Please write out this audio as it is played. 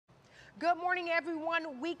Good morning,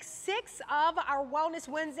 everyone. Week 6 of our Wellness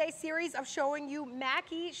Wednesday series of showing you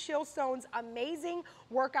Mackie Shillstone's amazing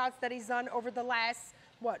workouts that he's done over the last,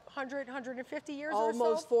 what, 100, 150 years or so?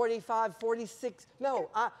 Almost 45, 46.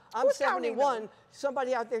 No, I'm Who's 71.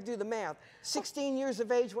 Somebody out there do the math. 16 years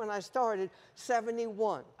of age when I started,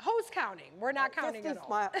 71. Who's counting? We're not counting at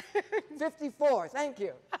all. 54, thank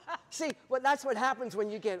you. See, well, that's what happens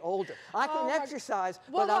when you get older. I can exercise,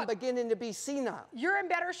 but I'm beginning to be senile. You're in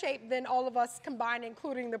better shape than all of us combined,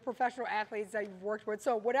 including the professional athletes that you've worked with.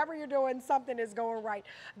 So whatever you're doing, something is going right.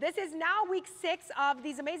 This is now week 6 of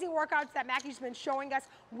these amazing workouts that Mackie's been showing us.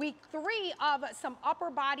 Week 3 of some upper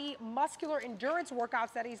body muscular endurance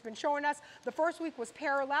workouts that he's been showing us. The first week was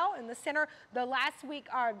parallel in the center. The last week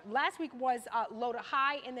was low to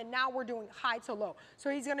high, and then now we're doing high to low. So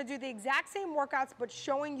he's going to do the exact same workouts, but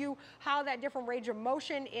showing you how that different range of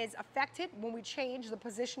motion is affected when we change the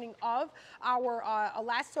positioning of our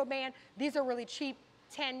elasto band. These are really cheap,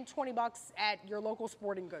 10, 20 bucks at your local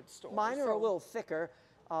sporting goods store. Mine are a little thicker.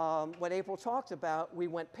 What April talked about, we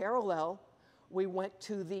went parallel, we went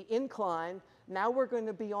to the incline. Now we're going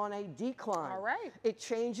to be on a decline. All right. It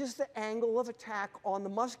changes the angle of attack on the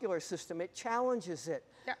muscular system. It challenges it.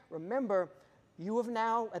 Yep. Remember, you have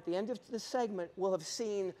now, at the end of this segment, will have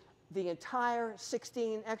seen the entire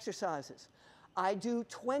 16 exercises. I do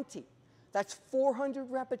 20. That's 400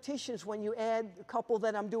 repetitions when you add a couple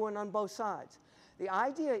that I'm doing on both sides. The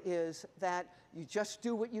idea is that you just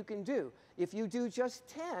do what you can do. If you do just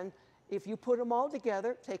 10, if you put them all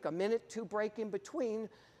together, take a minute to break in between,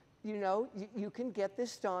 you know, you can get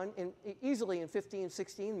this done easily in 15,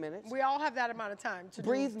 16 minutes. We all have that amount of time to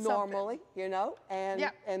breathe do normally, you know,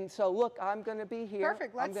 and so look, I'm going to be here.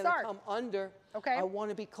 Perfect. Let's I'm start. going to come under. Okay. I want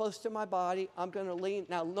to be close to my body. I'm going to lean.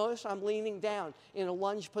 Now notice I'm leaning down in a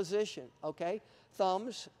lunge position. Okay,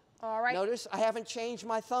 thumbs. All right. Notice I haven't changed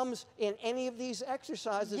my thumbs in any of these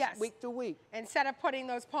exercises week to week. Instead of putting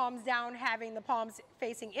those palms down, having the palms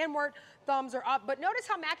facing inward, thumbs are up. But notice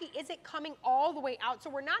how Mackie isn't coming all the way out.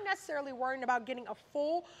 So we're not necessarily worrying about getting a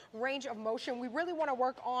full range of motion. We really want to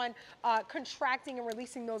work on contracting and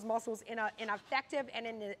releasing those muscles in an effective and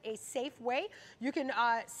in a safe way. You can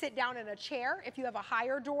sit down in a chair if you have a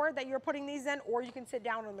higher door that you're putting these in, or you can sit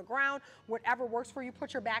down on the ground, whatever works for you.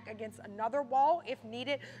 Put your back against another wall if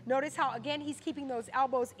needed. Notice how, again, he's keeping those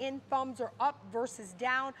elbows in, thumbs are up versus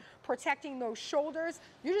down, protecting those shoulders.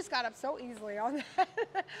 You just got up so easily on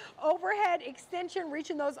that. Overhead extension,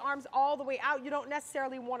 reaching those arms all the way out. You don't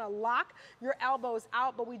necessarily want to lock your elbows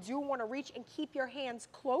out, but we do want to reach and keep your hands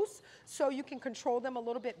close so you can control them a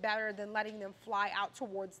little bit better than letting them fly out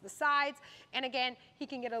towards the sides. And again, he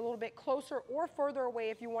can get a little bit closer or further away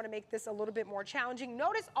if you want to make this a little bit more challenging.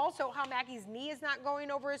 Notice also how Mackie's knee is not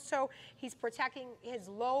going over his toe. He's protecting his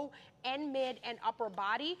low and mid and upper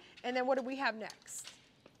body. And then what do we have next?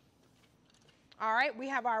 All right, we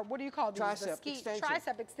have our, what do you call these?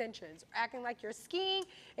 Tricep extensions. Acting like you're skiing,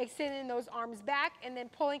 extending those arms back and then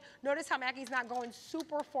pulling. Notice how Mackie's not going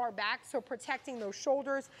super far back, so protecting those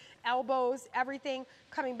shoulders, elbows, everything.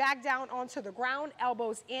 Coming back down onto the ground,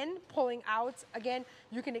 elbows in, pulling out. Again,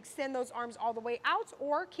 you can extend those arms all the way out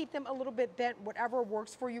or keep them a little bit bent, whatever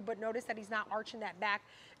works for you, but notice that he's not arching that back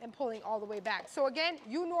and pulling all the way back. So again,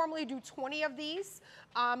 you normally do 20 of these.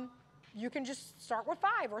 You can just start with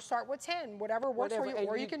 5 or start with 10, whatever works for you,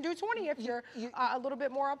 or you can do 20 if you're a little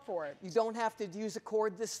bit more up for it. You don't have to use a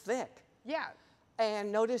cord this thick. Yeah.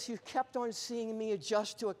 And notice you kept on seeing me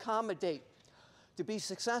adjust to accommodate, to be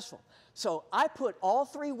successful. So I put all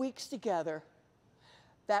 3 weeks together.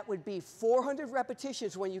 That would be 400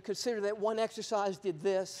 repetitions when you consider that one exercise did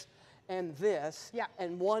this and this,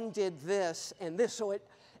 and one did this and this. So it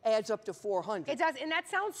adds up to 400. It does, and that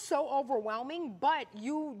sounds so overwhelming, but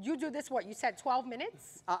you do this, what, you said 12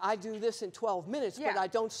 minutes? I do this in 12 minutes, but I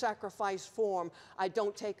don't sacrifice form. I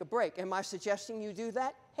don't take a break. Am I suggesting you do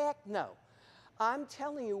that? Heck no. I'm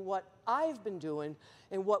telling you what I've been doing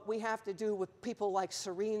and what we have to do with people like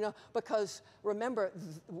Serena, because remember,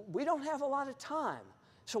 we don't have a lot of time.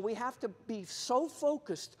 So we have to be so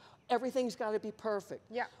focused. Everything's got to be perfect.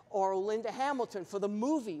 Yeah. Or Linda Hamilton, for the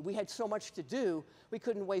movie, we had so much to do, we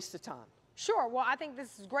couldn't waste the time. Sure. Well, I think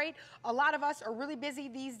this is great. A lot of us are really busy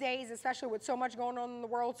these days, especially with so much going on in the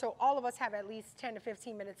world. So all of us have at least 10 to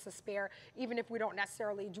 15 minutes to spare, even if we don't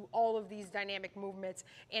necessarily do all of these dynamic movements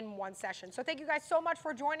in one session. So thank you guys so much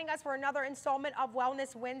for joining us for another installment of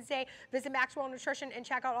Wellness Wednesday. Visit Maxwell Nutrition and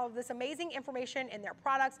check out all of this amazing information in their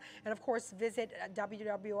products. And of course, visit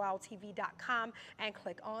WWLTV.com and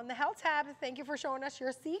click on the Health tab. Thank you for showing us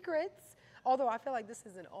your secrets. Although I feel like this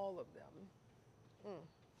isn't all of them.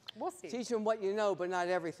 We'll see. Teach them what you know, but not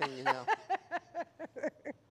everything you know.